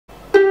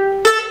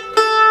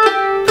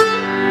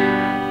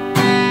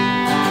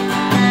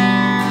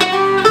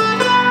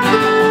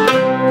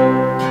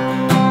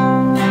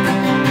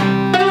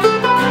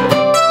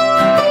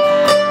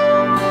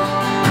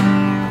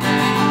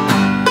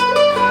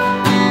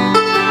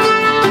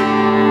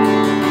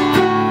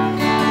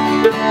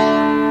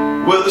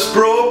this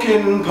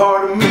broken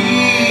part of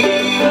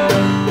me,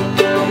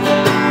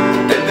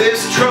 and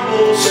this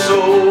trouble's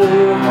so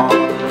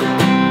hard,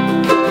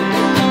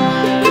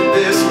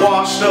 this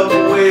washed up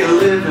way of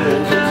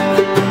living,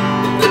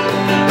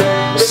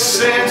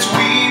 since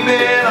we've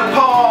been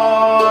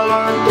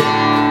apart,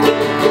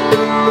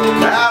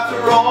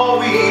 after all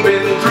we've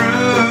been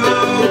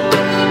through,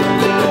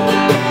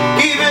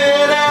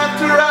 even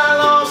after I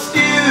lost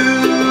you,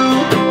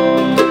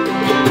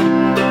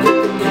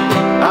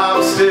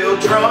 I'm still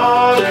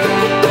drunk,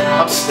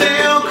 I'm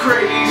still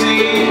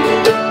crazy,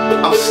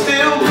 I'm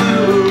still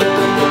blue.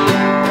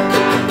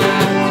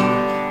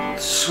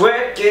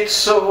 Sweat gets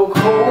so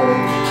cold,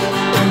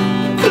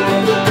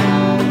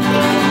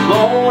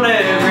 alone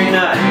every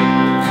night,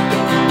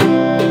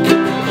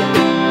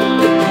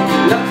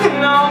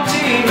 nothing on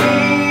TV,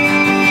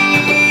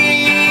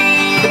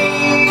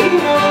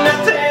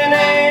 nothing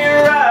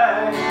ain't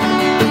right.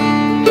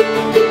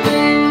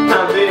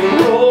 I've been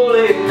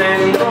rolling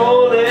and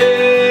rolling,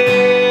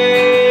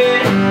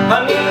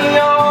 honey,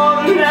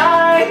 all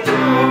night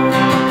through.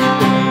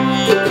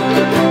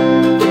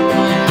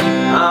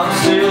 I'm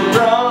still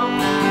drunk,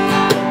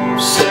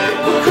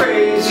 still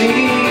crazy,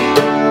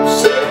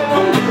 still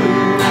blue.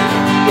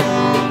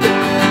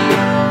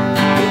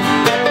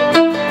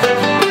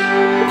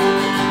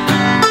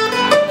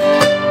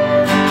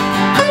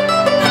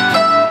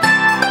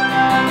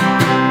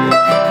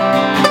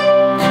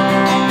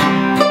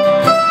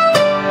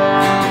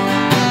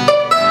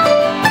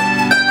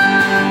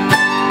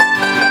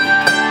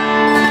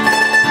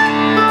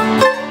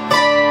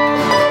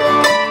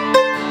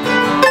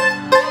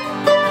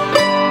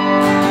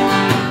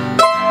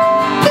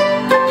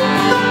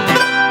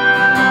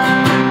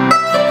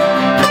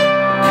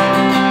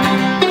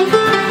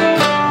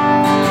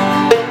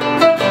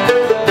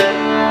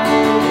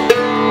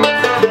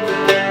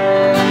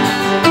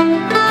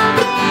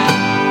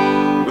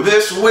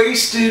 This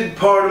wasted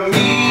part of me,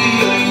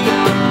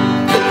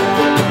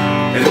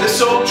 and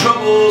this old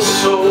trouble's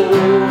so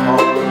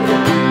hard,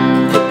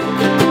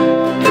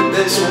 and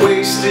this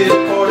wasted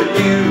part of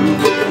you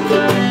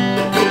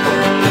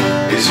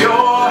is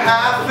your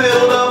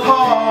half-filled up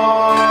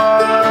heart.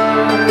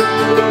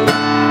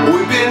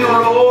 We've been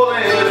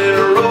rolling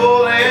and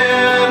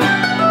rolling,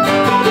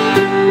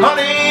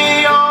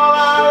 honey, all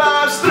our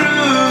lives through.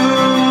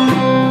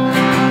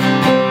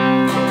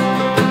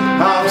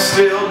 I'm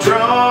still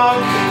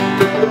drunk,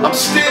 I'm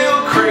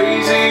still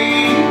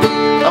crazy,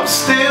 I'm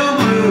still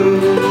blue.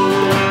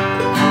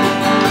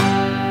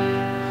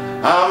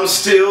 I'm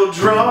still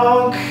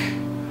drunk,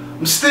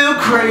 I'm still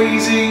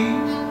crazy,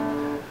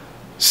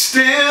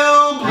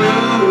 still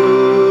blue.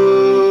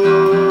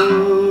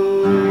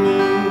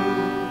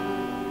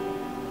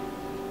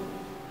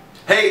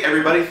 Hey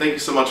everybody, thank you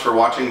so much for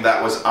watching.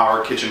 That was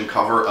our kitchen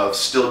cover of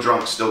Still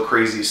Drunk, Still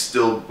Crazy,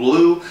 Still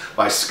Blue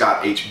by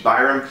Scott H.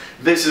 Biram.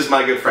 This is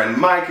my good friend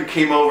Mike who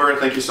came over.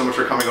 Thank you so much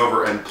for coming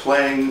over and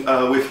playing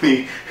with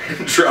me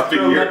and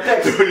dropping your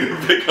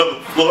pick on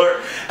the floor.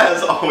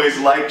 As always,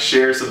 like,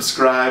 share,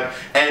 subscribe,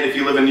 and if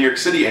you live in New York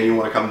City and you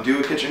want to come do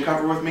a kitchen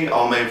cover with me,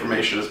 all my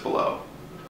information is below.